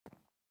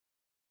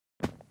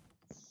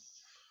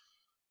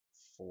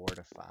 4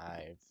 to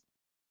 5.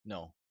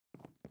 No,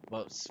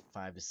 about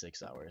 5 to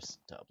 6 hours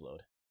to upload.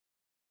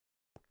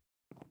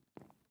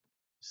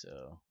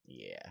 So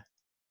yeah,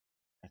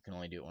 I can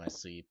only do it when I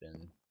sleep,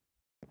 and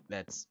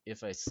that's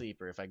if I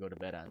sleep or if I go to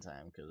bed on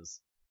time,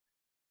 because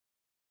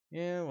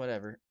yeah,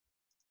 whatever.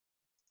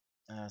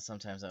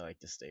 Sometimes I like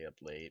to stay up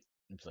late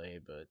and play,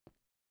 but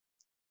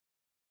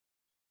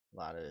a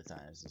lot of the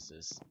times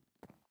it's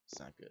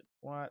not good.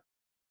 What?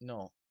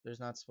 No, there's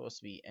not supposed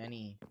to be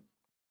any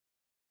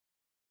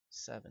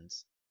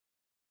 7s.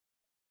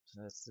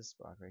 So that's this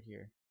block right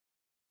here.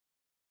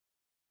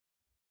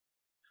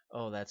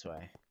 Oh, that's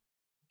why.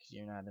 Because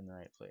you're not in the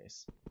right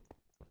place.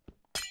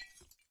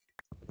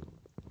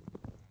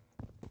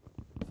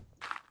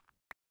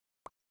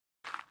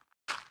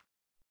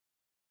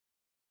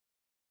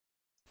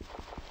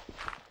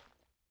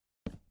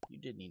 You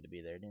did need to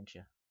be there, didn't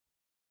you?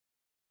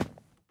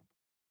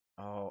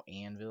 Oh,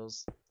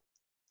 anvils.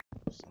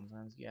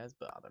 Sometimes you guys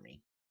bother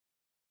me.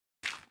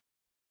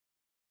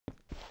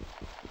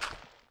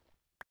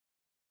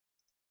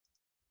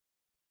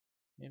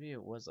 Maybe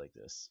it was like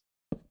this.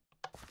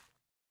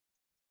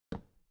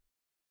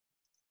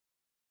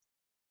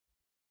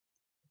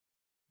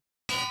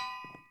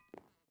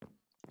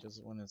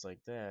 Just when it's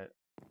like that,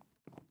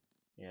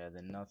 yeah,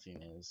 then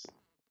nothing is.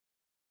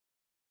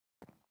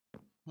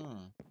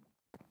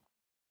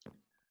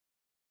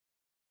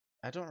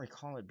 I don't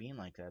recall it being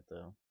like that,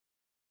 though.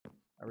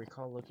 I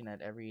recall looking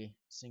at every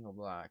single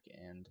block,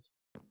 and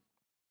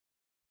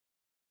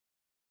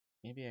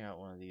maybe I got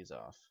one of these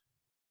off.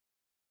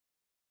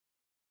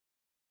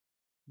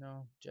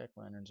 No,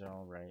 jack-lanterns are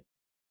alright.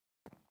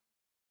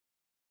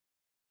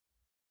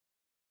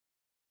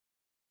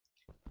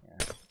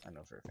 I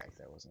know for a fact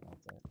that wasn't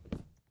like that.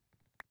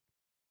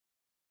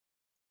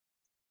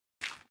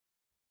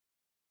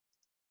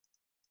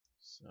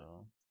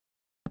 So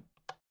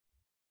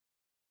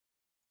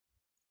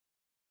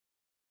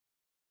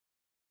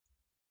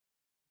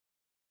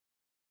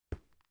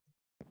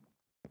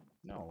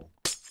no.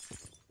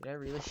 Did I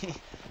really?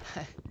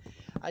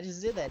 I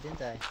just did that,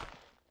 didn't I?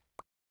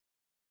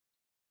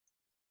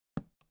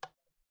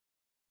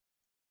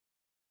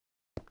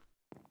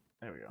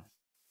 There we go.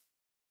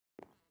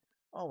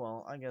 Oh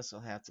well, I guess I'll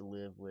have to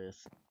live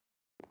with...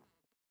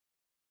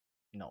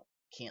 No,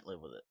 can't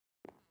live with it.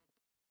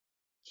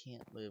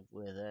 Can't live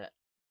with it.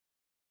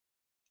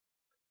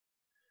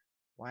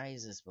 Why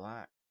is this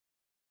block?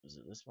 Is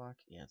it this block?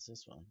 Yeah, it's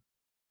this one.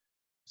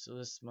 So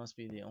this must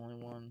be the only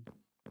one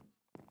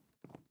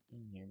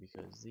in here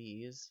because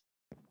these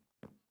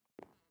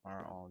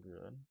are all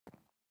good.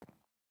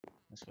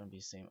 It's going to be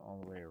the same all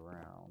the way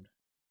around.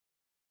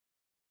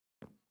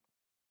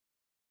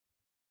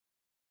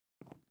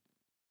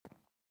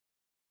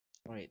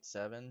 Wait,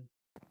 7,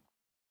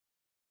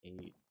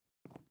 8,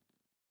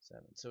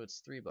 7. So it's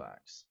 3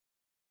 blocks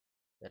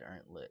that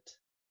aren't lit.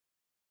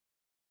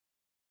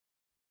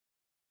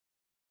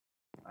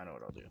 I know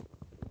what I'll do.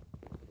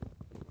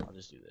 I'll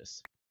just do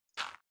this.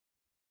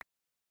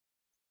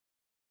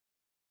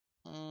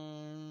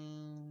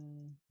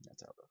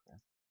 That's out, okay.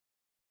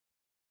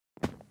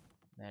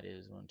 That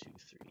is 1, 2,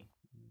 3.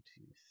 1,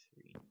 2,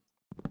 3. 2,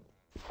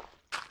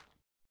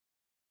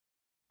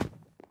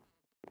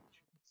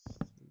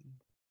 3.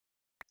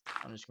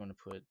 I'm just going to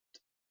put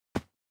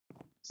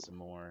some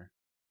more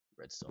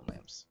redstone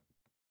lamps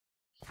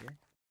here.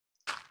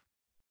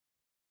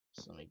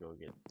 So let me go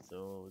get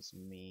those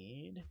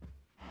made.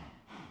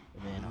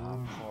 And then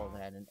I'll call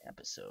that an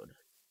episode.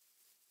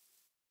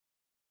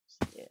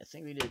 So yeah, I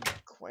think we did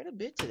quite a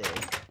bit today.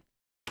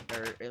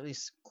 Or at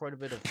least quite a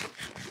bit of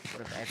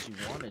what I've actually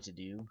wanted to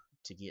do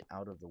to get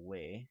out of the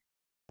way.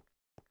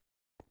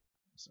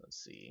 So let's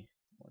see.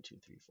 1, 2,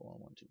 3, 4,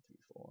 1, 2, 3,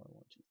 4,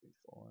 1, 2, 3,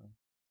 4.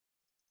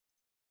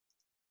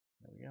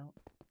 There we go.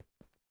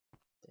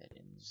 That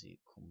ends the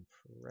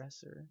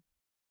compressor.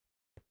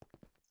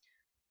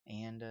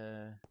 And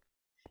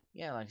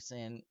yeah, like I was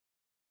saying,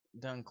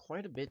 done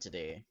quite a bit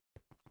today.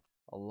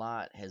 A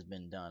lot has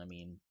been done. I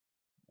mean,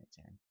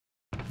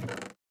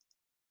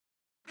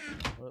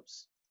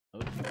 whoops. Oh,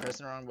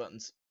 pressing the wrong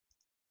buttons.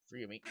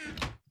 Forgive me.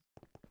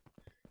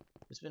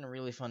 It's been a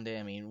really fun day.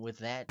 I mean, with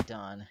that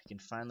done, I can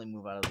finally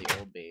move out of the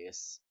old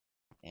base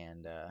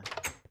and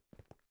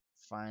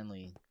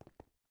finally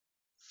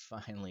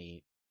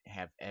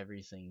have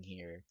everything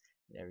here,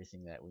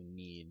 everything that we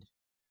need,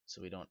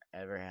 so we don't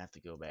ever have to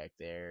go back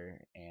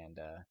there. And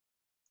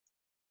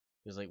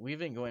because like we've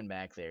been going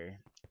back there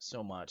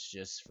so much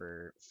just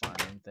for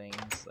farming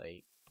things,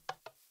 like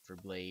for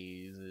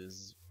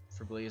blaze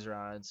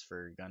rods,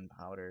 for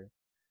gunpowder,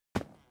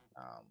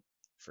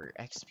 for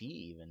XP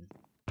even.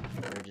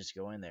 We're just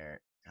going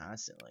there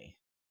constantly.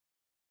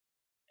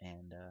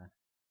 And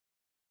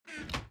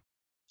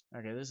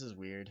okay, this is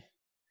weird.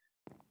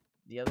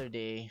 The other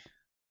day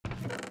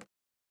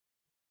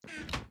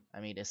I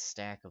made a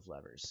stack of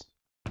levers,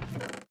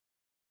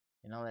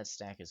 and all that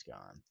stack is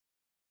gone.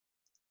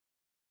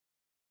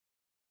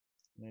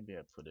 Maybe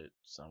I put it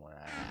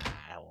somewhere.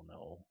 I don't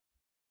know.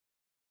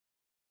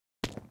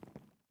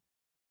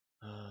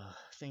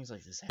 Things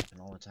like this happen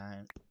all the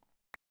time.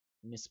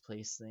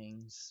 Misplace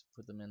things,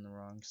 put them in the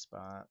wrong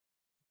spot,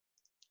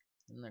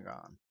 and they're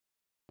gone.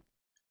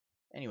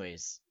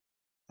 Anyways,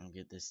 I'll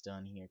get this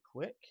done here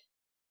quick.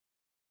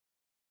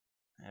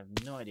 I have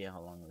no idea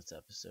how long this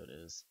episode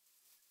is,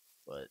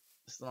 but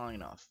it's long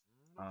enough.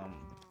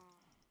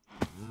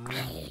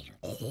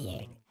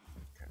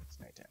 It's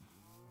nighttime.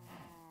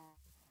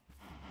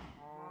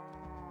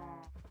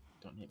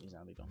 Don't hit me,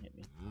 zombie. Don't hit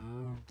me.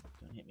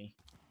 Don't hit me.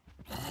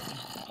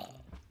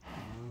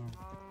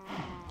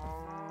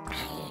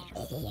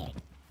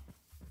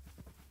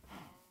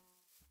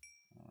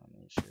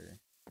 Make sure.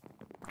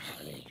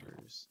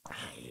 Papers.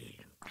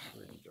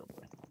 Where'd you go,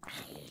 boy?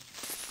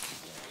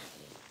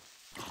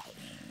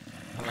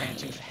 I ran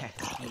too fast.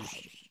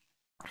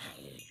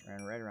 Jeez.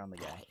 Ran right around the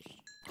guy.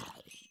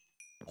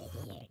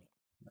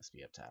 Must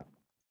be up top.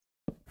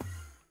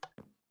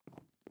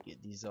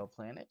 Get these all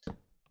planted.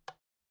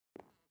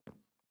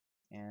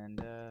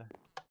 And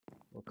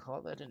we'll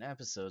call that an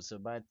episode. So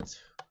by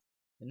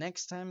the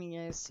next time you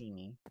guys see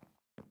me,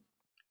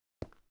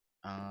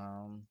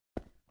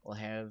 we'll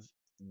have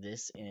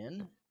this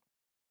in,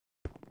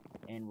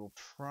 and we'll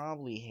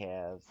probably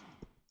have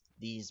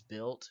these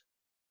built.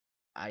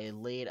 I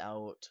laid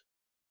out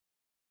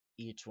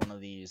each one of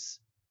these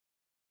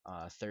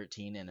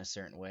 13 in a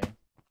certain way,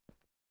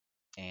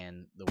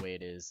 and the way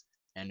it is,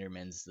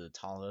 Enderman's the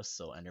tallest,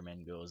 so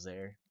Enderman goes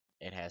there.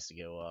 It has to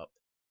go up.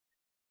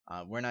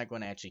 We're not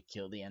going to actually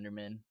kill the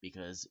Enderman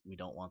because we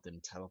don't want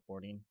them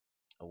teleporting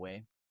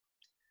away.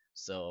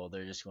 So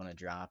they're just going to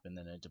drop, and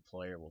then a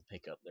deployer will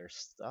pick up their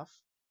stuff.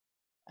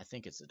 I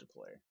think it's a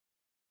deployer.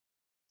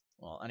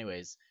 Well,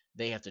 anyways,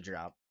 they have to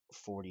drop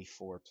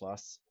 44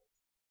 plus.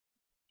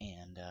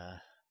 And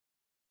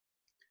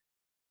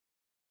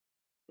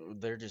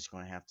they're just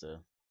gonna have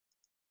to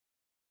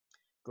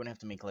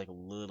make like a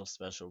little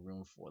special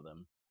room for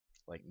them,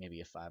 like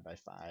maybe a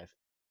 5x5.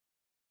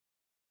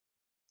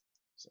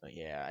 So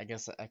yeah, I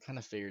guess I kind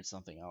of figured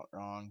something out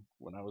wrong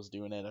when I was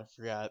doing it. I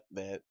forgot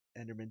that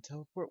Endermen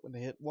teleport when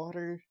they hit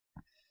water,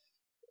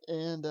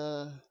 and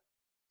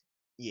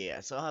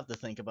yeah, so I'll have to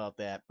think about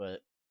that,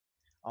 but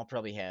I'll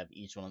probably have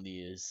each one of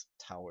these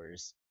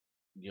towers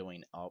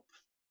going up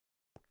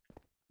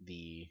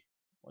the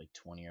like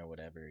 20 or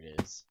whatever it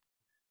is.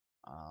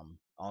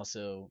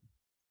 Also,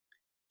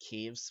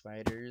 cave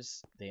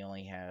spiders, they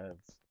only have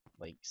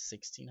like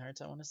 16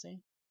 hearts, I want to say.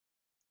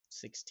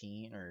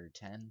 16 or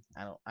 10.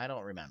 I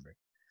don't remember.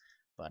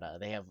 But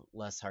they have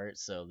less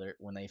hearts, so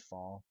when they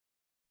fall,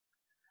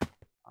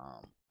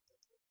 um,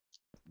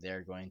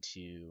 they're going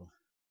to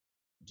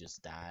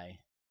just die.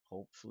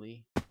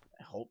 Hopefully,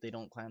 I hope they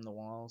don't climb the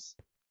walls,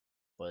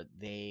 but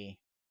we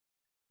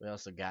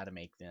also got to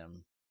make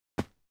them.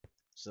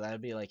 So that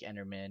would be like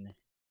Enderman.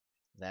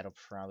 That'll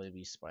probably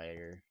be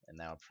Spider, and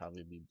that'll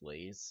probably be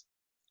Blaze.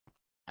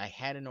 I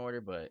had an order,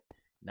 but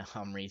now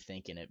I'm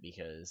rethinking it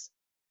because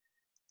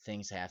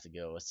things have to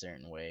go a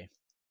certain way.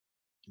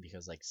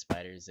 Because like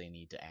spiders, they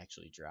need to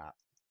actually drop.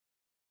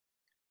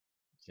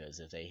 Because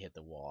if they hit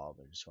the wall,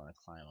 they're just going to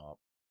climb up.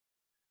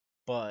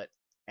 But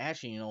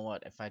actually, you know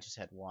what? If I just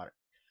had water,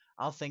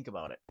 I'll think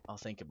about it.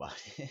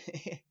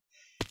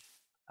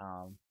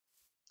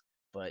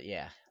 But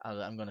yeah,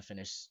 I'm gonna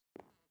finish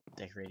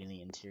decorating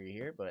the interior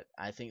here. But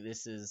I think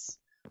this is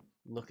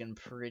looking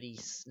pretty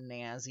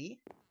snazzy.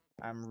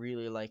 I'm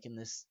really liking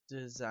this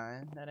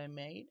design that I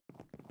made.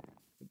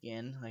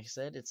 Again, like I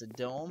said, it's a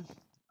dome.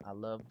 I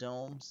love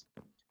domes,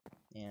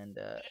 and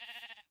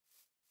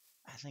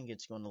I think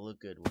it's going to look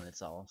good when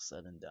it's all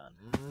said and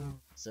done.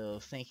 So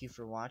thank you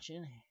for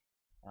watching,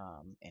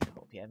 and I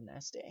hope you have a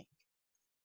nice day.